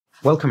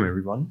Welcome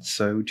everyone.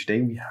 So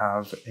today we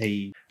have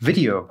a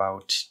video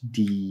about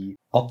the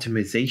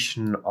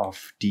optimization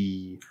of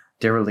the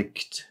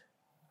derelict,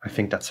 I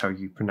think that's how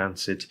you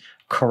pronounce it,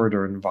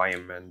 corridor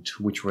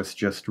environment, which was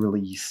just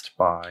released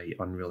by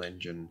Unreal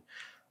Engine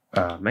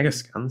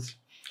Megascans.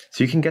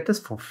 So you can get this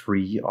for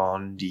free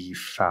on the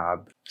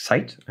Fab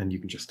site and you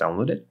can just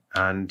download it.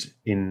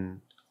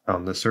 And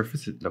on the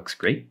surface, it looks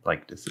great.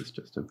 Like, this is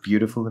just a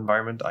beautiful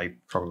environment. I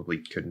probably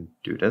couldn't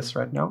do this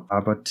right now.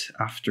 But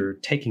after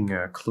taking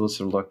a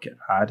closer look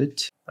at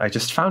it, I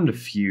just found a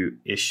few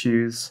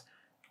issues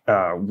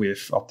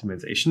with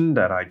optimization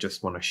that I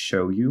just want to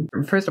show you.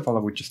 First of all,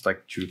 I would just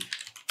like to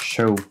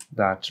show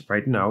that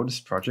right now, this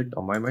project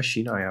on my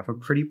machine, I have a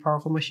pretty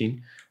powerful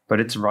machine,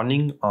 but it's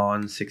running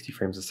on 60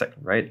 frames a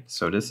second, right?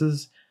 So this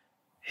is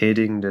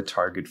hitting the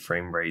target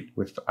frame rate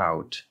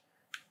without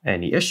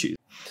any issues.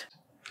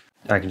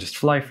 I can just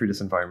fly through this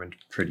environment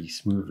pretty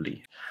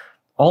smoothly.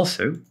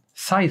 Also,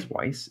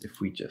 size-wise, if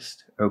we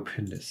just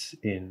open this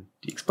in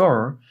the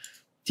Explorer,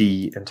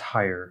 the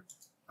entire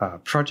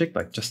project,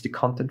 like just the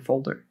content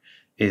folder,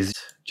 is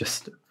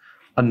just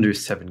under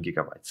 7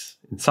 gigabytes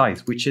in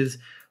size, which is,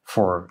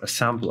 for a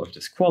sample of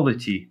this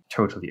quality,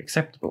 totally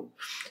acceptable.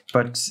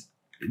 But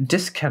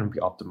this can be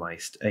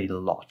optimized a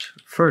lot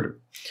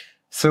further.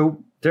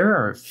 So there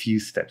are a few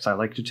steps I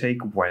like to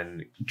take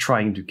when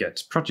trying to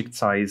get project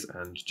size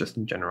and just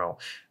in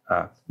general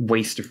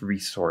waste of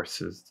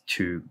resources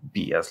to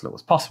be as low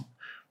as possible.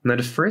 Now,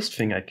 the first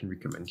thing I can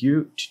recommend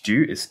you to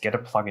do is get a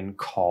plugin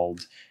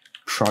called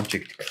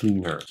Project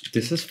Cleaner.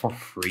 This is for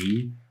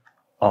free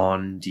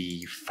on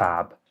the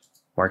Fab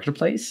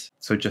marketplace.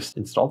 So just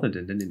install it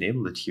and then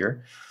enable it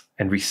here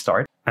and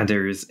restart. And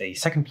there is a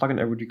second plugin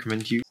I would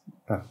recommend you.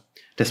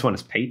 This one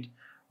is paid,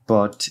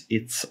 but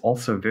it's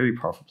also a very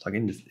powerful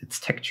plugin. It's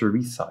Texture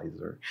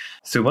Resizer.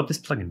 So what this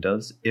plugin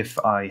does, if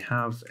I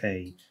have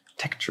a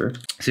texture,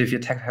 so if you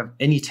have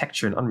any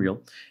texture in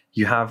Unreal,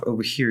 you have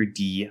over here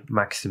the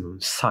maximum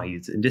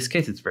size. In this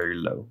case, it's very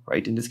low,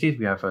 right? In this case,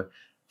 we have a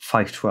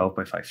 512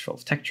 by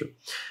 512 texture.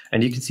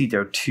 And you can see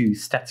there are two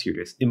stats here.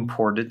 There's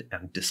imported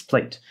and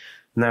displayed.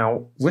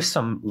 Now, with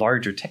some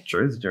larger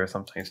textures, there are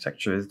sometimes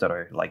textures that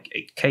are like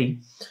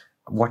 8K.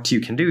 What you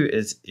can do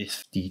is,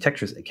 if the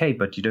texture is 8K,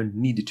 but you don't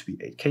need it to be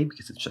 8K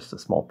because it's just a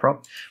small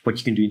prop, what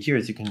you can do in here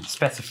is you can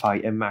specify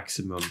a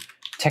maximum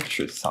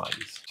texture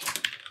size,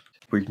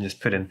 where you can just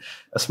put in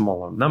a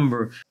smaller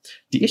number.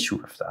 The issue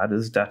with that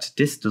is that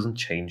this doesn't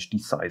change the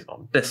size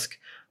on disk.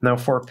 Now,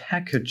 for a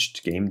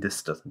packaged game,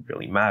 this doesn't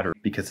really matter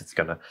because it's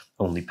going to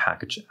only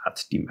package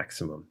at the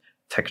maximum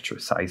texture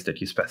size that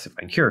you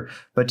specify here,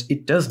 but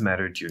it does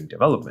matter during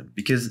development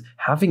because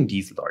having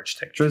these large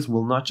textures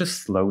will not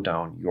just slow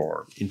down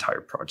your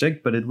entire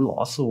project, but it will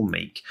also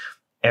make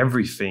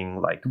everything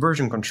like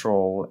version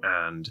control,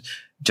 and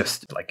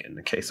just like in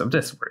the case of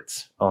this where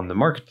it's on the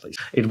marketplace,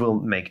 it will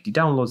make the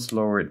download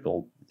slower, it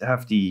will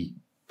have the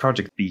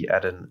project be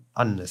at an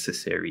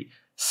unnecessary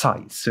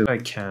size. So I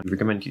can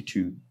recommend you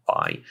to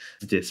buy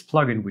this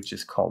plugin, which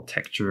is called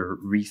Texture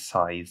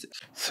Resize.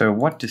 So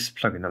what this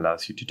plugin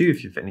allows you to do,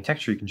 if you have any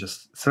texture, you can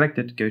just select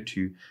it, go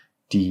to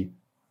the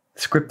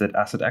scripted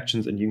asset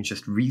actions, and you can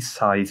just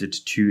resize it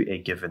to a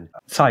given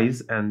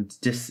size, and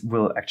this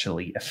will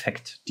actually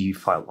affect the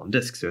file on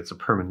disk. So it's a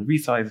permanent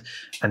resize,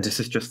 and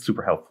this is just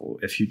super helpful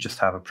if you just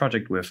have a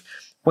project with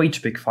way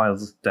too big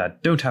files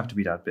that don't have to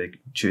be that big.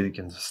 You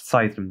can just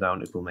size them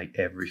down. It will make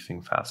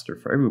everything faster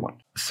for everyone.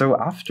 So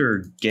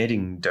after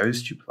getting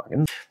those two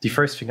plugins, the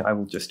first thing I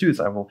will just do is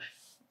I will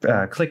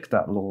click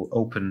that little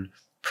Open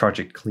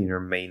Project Cleaner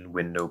main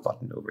window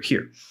button over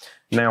here.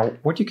 Now,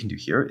 what you can do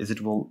here is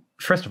it will,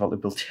 first of all,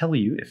 it will tell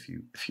you, if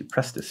you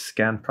press this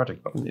Scan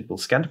Project button, it will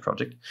scan the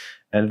project,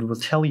 and it will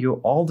tell you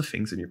all the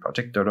things in your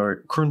project that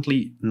are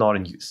currently not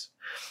in use.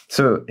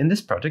 So in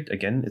this project,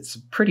 again, it's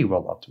pretty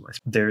well optimized.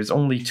 There's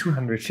only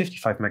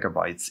 255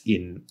 megabytes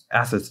in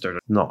assets that are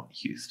not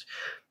used.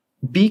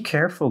 Be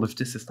careful if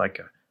this is like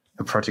a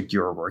project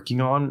you're working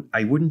on.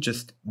 I wouldn't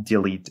just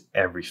delete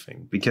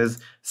everything,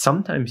 because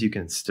sometimes you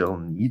can still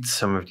need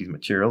some of these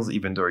materials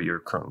even though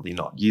you're currently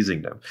not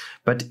using them.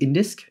 But in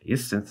this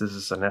case, since this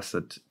is an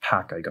asset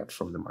pack I got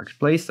from the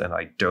marketplace and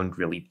I don't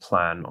really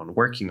plan on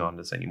working on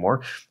this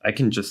anymore, I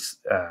can just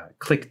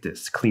click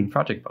this Clean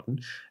Project button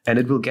and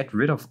it will get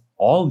rid of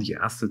all the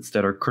assets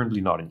that are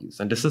currently not in use.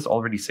 And this has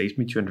already saved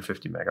me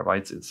 250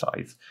 megabytes in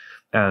size.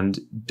 And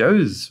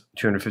those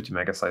 250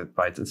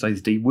 megabytes in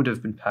size, they would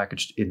have been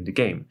packaged in the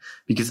game,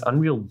 because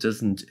Unreal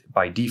doesn't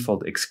by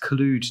default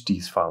exclude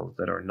these files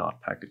that are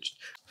not packaged.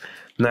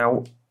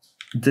 Now,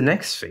 the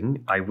next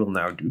thing I will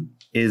now do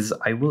is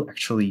I will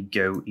actually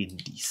go in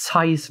the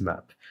size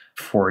map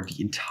for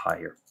the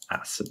entire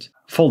asset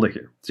folder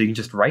here. So you can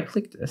just right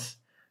click this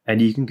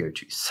and you can go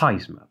to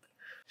size map.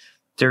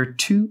 There are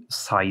two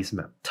size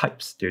map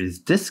types. There's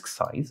disk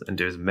size and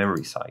there's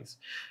memory size.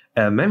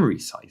 A memory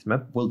size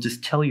map will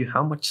just tell you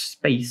how much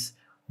space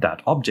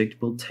that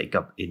object will take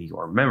up in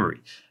your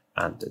memory.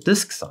 And the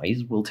disk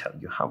size will tell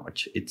you how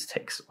much it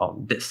takes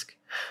on disk.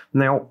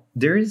 Now,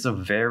 there is a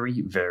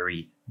very,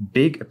 very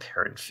big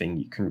apparent thing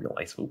you can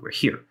realize over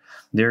here.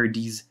 There are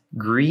these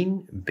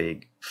green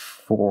big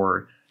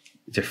 4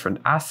 different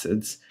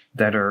assets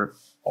that are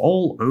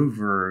all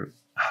over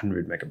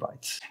 100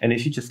 megabytes. And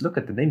if you just look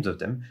at the names of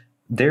them,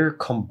 they're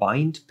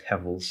combined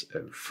pebbles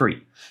of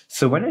 3.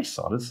 So when I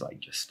saw this, I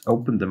just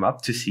opened them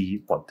up to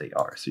see what they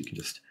are. So you can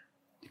just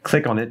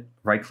click on it,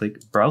 right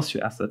click, browse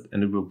your asset,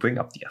 and it will bring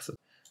up the asset.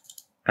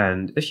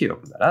 And if you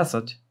open that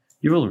asset,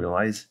 you will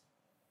realize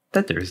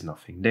that there is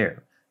nothing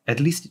there. At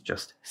least it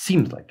just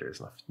seems like there is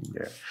nothing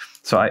there.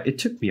 So it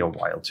took me a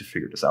while to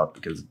figure this out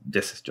because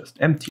this is just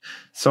empty.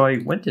 So I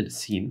went to the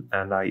scene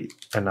and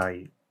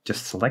I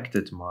just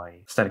selected my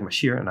static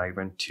mesh here, and I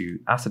went to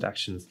asset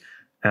actions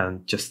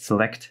and just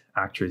select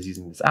actors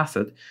using this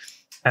asset.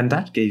 And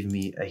that gave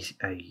me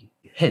a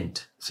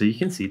hint. So you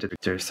can see that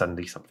there's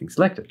suddenly something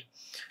selected.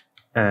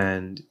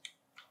 And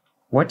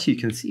what you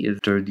can see is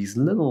there are these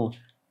little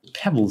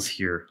pebbles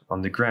here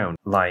on the ground,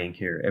 lying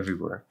here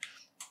everywhere.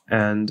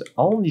 And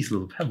all these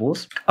little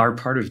pebbles are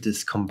part of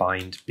this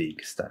combined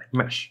big static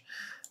mesh.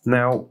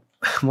 Now,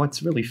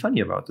 what's really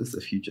funny about this,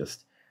 if you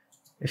just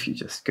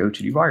go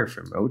to the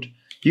wireframe mode,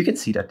 you can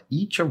see that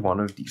each one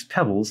of these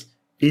pebbles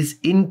is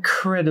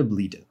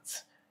incredibly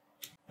dense.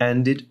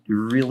 And it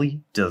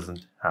really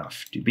doesn't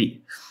have to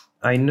be.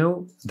 I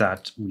know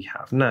that we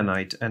have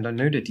nanite, and I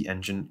know that the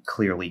engine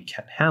clearly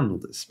can handle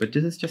this, but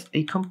this is just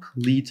a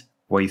complete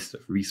waste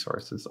of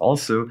resources.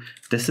 Also,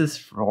 this is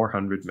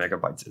 400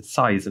 megabytes in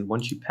size, and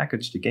once you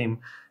package the game,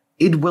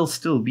 it will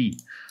still be.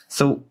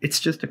 So it's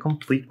just a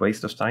complete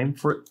waste of time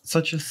for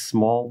such a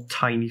small,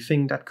 tiny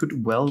thing that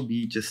could well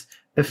be just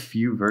a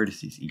few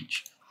vertices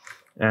each.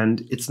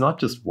 And it's not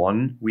just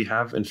one.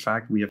 In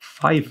fact, we have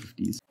 5 of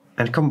these.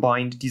 And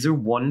combined, these are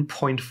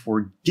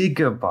 1.4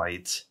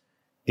 gigabytes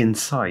in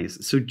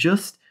size. So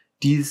just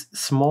these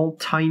small,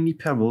 tiny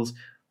pebbles,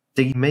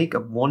 they make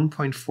up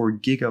 1.4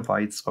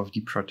 gigabytes of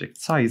the project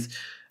size.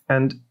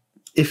 And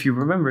if you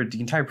remember, the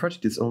entire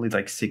project is only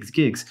like 6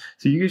 gigs.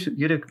 So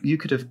you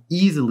could have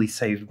easily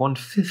saved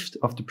 1/5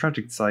 of the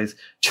project size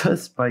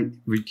just by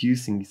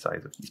reducing the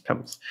size of these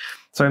pebbles.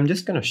 So I'm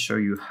just going to show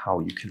you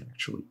how you can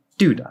actually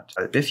do that.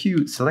 If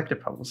you select the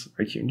pebbles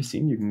right here in the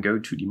scene, you can go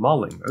to the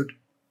modeling mode.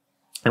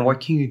 And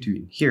what you do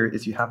in here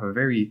is you have a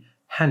very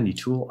handy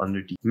tool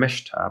under the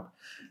mesh tab,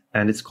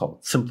 and it's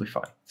called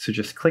Simplify. So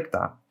just click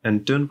that,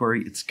 and don't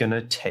worry, it's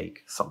gonna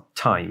take some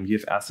time. You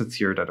have assets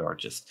here that are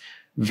just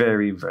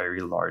very,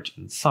 very large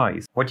in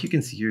size. What you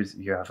can see here is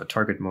you have a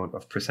target mode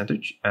of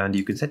percentage, and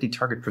you can set the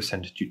target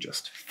percentage to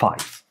just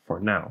 5 for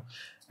now.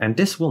 And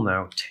this will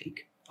now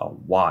take a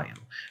while.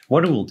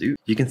 What it will do,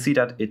 you can see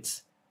that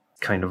it's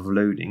kind of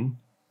loading,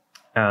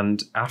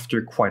 and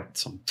after quite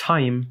some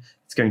time,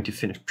 it's going to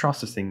finish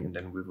processing, and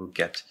then we will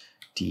get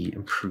the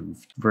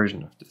improved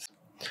version of this.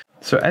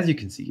 So as you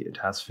can see, it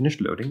has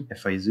finished loading.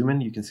 If I zoom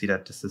in, you can see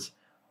that this is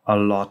a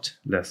lot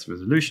less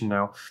resolution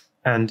now,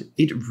 and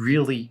it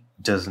really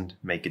doesn't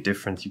make a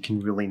difference. You can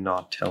really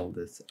not tell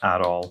this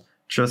at all.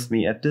 Trust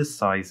me, at this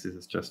size, this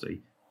is just a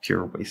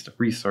pure waste of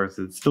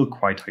resources. It's still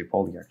quite high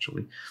poly,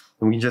 actually.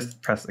 And we can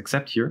just press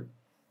accept here,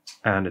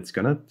 and it's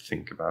gonna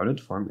think about it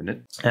for a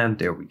minute. And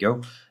there we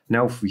go.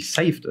 Now if we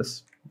save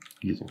this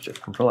using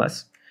Shift Control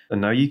S, and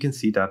now you can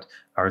see that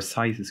our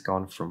size has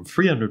gone from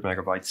 300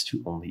 megabytes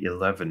to only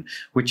 11,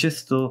 which is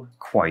still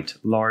quite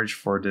large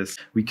for this.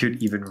 We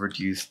could even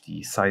reduce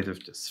the size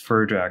of this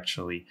further,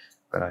 actually,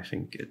 but I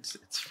think it's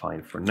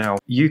fine for now.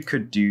 You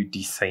could do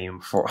the same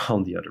for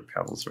all the other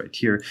pebbles right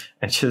here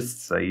and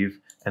just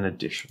save an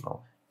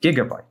additional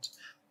gigabyte.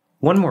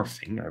 One more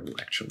thing I will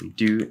actually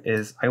do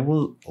is I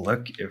will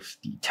look if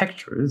the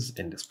textures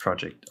in this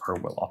project are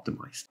well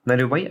optimized. Now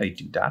the way I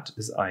do that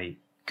is I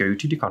go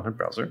to the content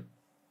browser,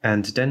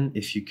 and then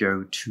if you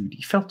go to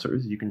the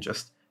filters, you can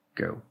just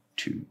go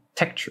to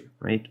texture,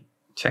 right?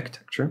 Check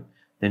texture.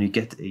 Then you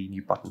get a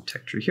new button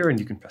texture here, and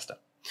you can press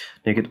that.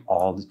 Now you get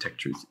all the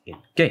textures in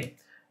game.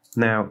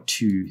 Now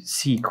to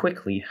see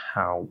quickly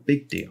how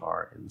big they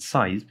are in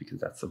size, because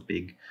that's a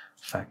big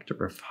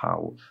factor of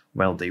how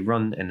well they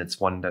run, and it's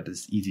one that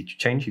is easy to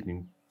change. You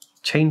can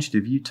change the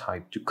view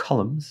type to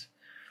columns,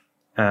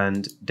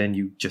 and then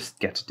you just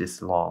get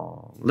this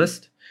long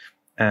list.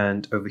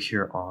 And over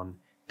here on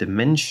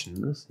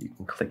dimensions, you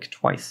can click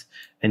twice,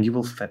 and you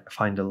will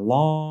find a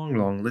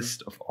long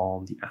list of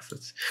all the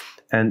assets.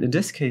 And in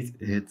this case,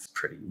 it's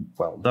pretty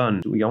well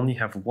done. We only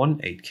have one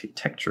 8K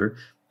texture,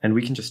 and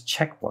we can just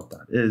check what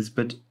that is,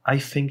 but I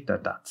think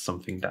that that's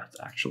something that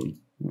actually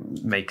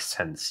makes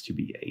sense to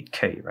be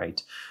 8K,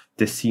 right?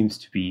 This seems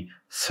to be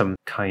some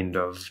kind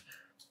of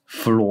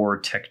floor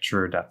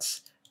texture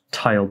that's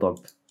tiled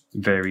up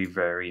very,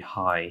 very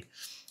high,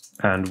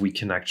 and we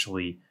can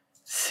actually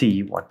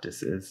see what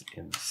this is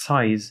in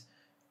size.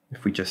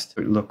 If we just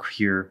look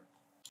here,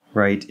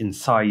 right, in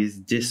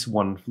size, this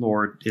one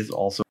floor is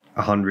also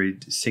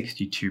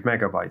 162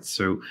 megabytes.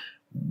 So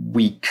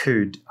we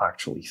could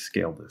actually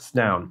scale this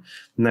down.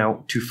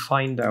 Now, to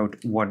find out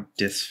what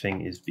this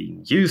thing is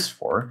being used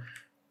for,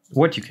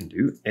 what you can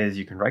do is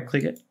you can right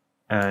click it,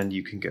 and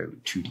you can go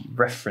to the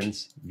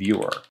reference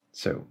viewer.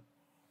 So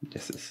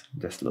this is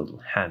this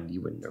little handy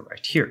window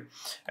right here.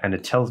 And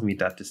it tells me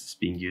that this is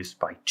being used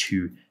by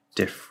 2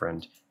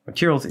 different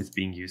materials. It's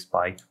being used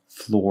by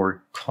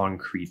floor,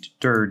 concrete,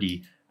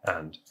 dirty,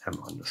 and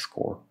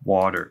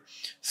m_water.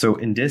 So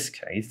in this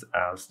case,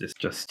 as this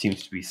just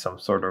seems to be some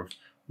sort of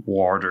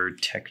water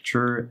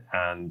texture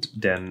and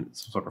then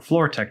some sort of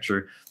floor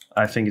texture,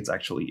 I think it's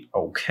actually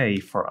okay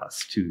for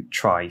us to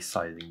try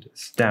sizing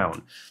this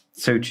down.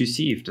 So to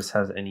see if this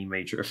has any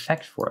major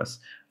effect for us,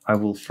 I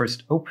will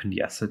first open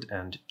the asset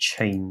and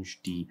change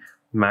the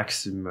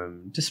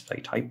maximum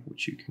display type,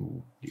 which you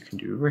can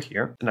do over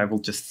here. And I will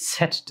just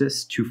set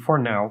this to, for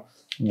now,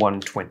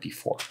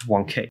 124,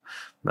 1K.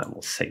 And I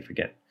will save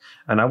again.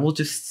 And I will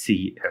just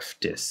see if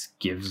this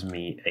gives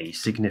me a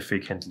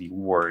significantly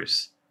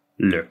worse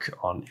look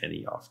on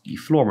any of the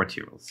floor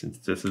materials, since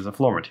this is a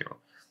floor material.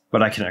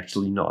 But I can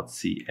actually not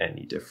see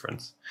any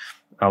difference.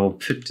 I will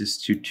put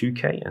this to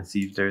 2K and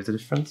see if there's a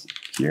difference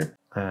here,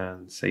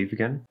 and save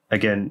again.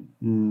 Again,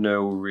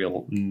 no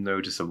real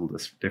noticeable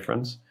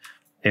difference.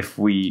 If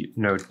we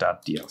note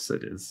that the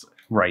asset is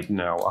right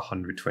now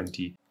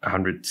 120,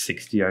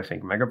 160, I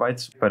think,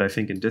 megabytes, but I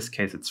think in this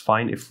case it's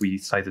fine if we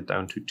size it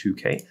down to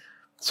 2K.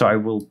 So I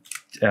will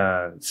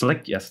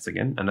select the assets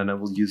again, and then I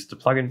will use the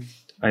plugin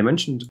I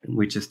mentioned,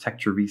 which is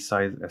Texture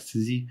Resize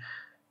SZ,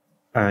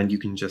 and you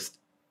can just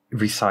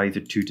resize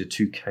it to the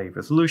 2K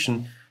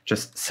resolution,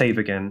 just save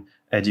again,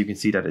 and you can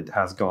see that it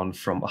has gone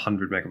from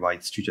 100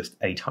 megabytes to just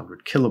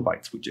 800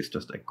 kilobytes, which is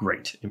just a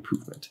great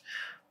improvement.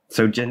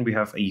 So then we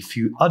have a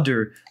few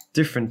other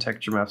different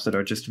texture maps that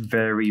are just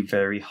very,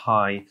 very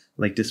high,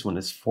 like this one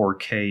is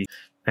 4K,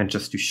 and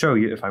just to show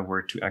you, if I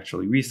were to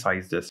actually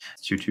resize this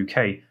to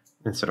 2K,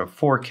 instead of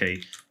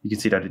 4K, you can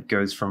see that it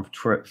goes from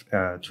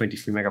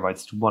 23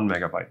 megabytes to 1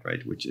 megabyte,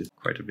 right? Which is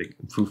quite a big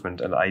improvement,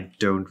 and I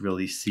don't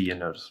really see a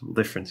noticeable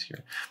difference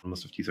here.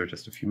 Most of these are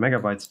just a few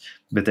megabytes,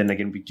 but then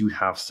again, we do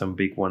have some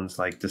big ones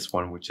like this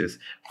one, which is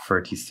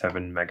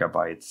 37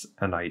 megabytes,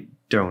 and I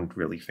don't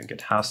really think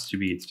it has to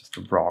be, it's just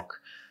a rock.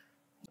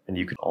 And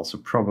you can also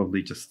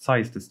probably just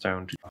size this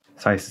down to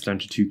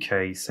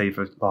 2K, save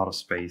a lot of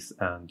space,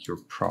 and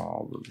you're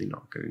probably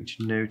not going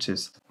to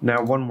notice.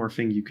 Now, one more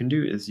thing you can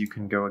do is you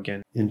can go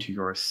again into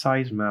your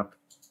size map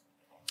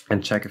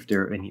and check if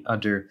there are any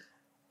other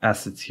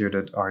assets here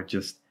that are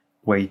just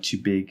way too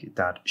big,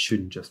 that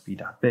shouldn't just be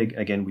that big.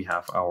 Again, we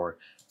have our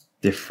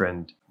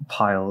different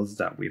piles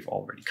that we've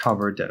already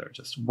covered that are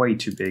just way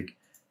too big.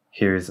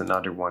 Here's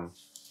another one,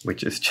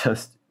 which is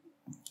just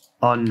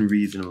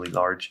unreasonably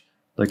large.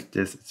 Look at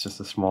this, it's just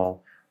a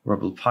small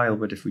rubble pile,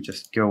 but if we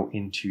just go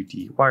into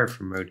the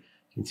wireframe mode,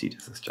 you can see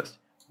this is just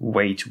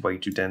way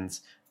too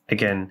dense.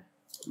 Again,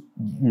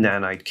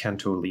 Nanite can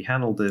totally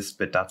handle this,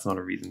 but that's not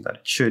a reason that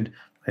it should.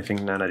 I think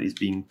Nanite is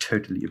being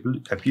totally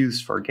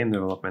abused for game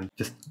development.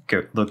 Just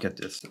go look at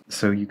this.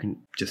 So you can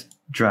just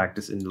drag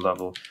this in the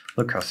level.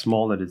 Look how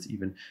small it is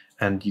even.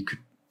 And you could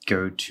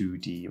go to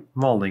the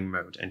modeling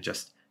mode and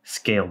just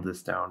scale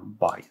this down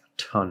by a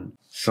ton.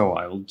 So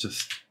I will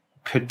just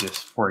put this,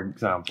 for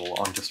example,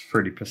 on just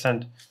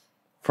 30%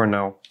 for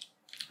now,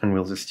 and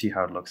we'll just see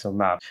how it looks on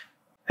that.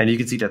 And you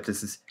can see that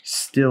this is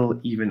still,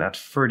 even at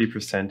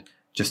 30%,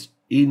 just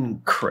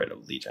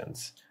incredibly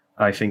dense.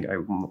 I think I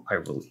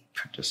will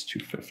put this to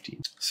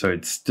 15. So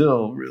it's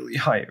still really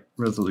high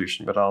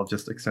resolution, but I'll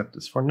just accept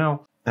this for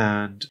now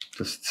and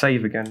just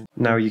save again.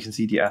 Now you can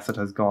see the asset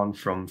has gone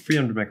from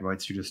 300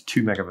 megabytes to just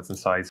 2 megabytes in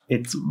size.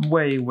 It's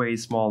way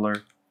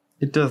smaller.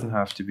 It doesn't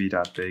have to be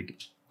that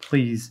big.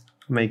 Please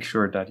make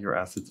sure that your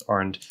assets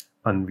aren't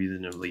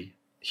unreasonably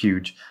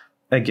huge.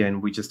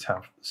 Again, we just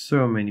have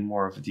so many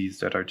more of these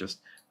that are just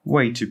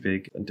way too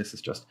big, and this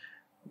is just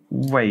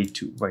way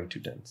too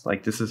dense.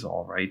 Like, this is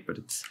all right, but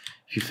it's,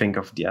 if you think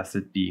of the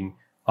asset being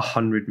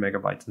 100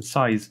 megabytes in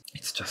size,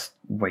 it's just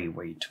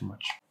way too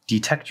much.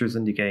 The textures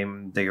in the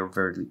game, they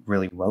are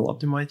really well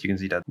optimized. You can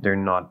see that there are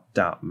not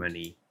that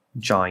many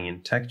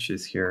giant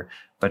textures here,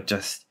 but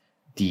just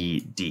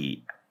the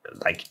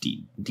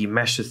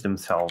meshes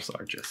themselves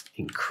are just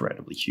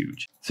incredibly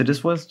huge. So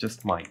this was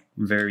just my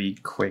very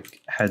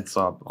quick heads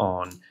up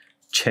on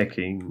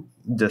checking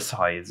the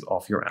size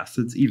of your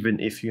assets, even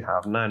if you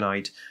have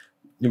Nanite.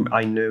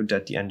 I know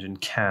that the engine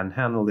can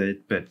handle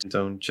it, but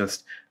don't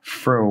just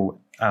throw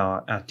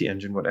at the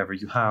engine whatever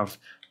you have.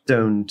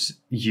 Don't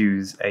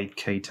use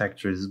 8K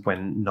textures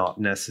when not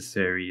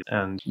necessary,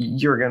 and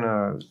you're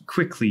gonna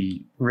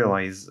quickly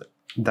realize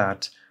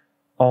that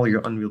all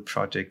your Unreal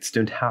projects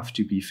don't have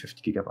to be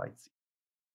 50 gigabytes.